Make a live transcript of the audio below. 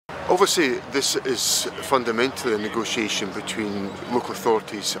Obviously, this is fundamentally a negotiation between local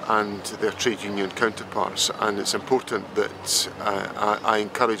authorities and their trade union counterparts, and it's important that I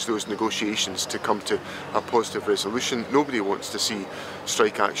encourage those negotiations to come to a positive resolution. Nobody wants to see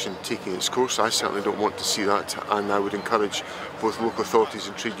strike action taking its course. I certainly don't want to see that, and I would encourage both local authorities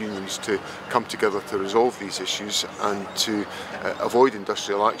and trade unions to come together to resolve these issues and to avoid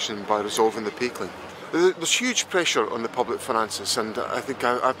industrial action by resolving the pay claim. There's huge pressure on the public finances, and I think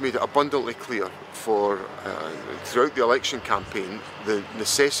I've made it abundantly clear throughout the election campaign the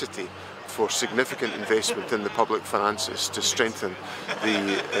necessity for significant investment in the public finances to strengthen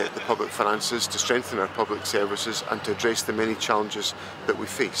the public finances, to strengthen our public services and to address the many challenges that we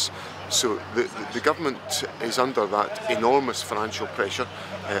face. So the government is under that enormous financial pressure.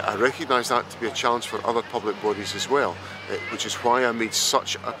 I recognise that to be a challenge for other public bodies as well, which is why I made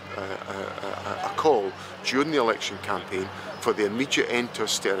such a call during the election campaign for the immediate end to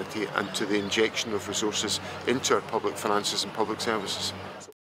austerity and to the injection of resources into our public finances and public services.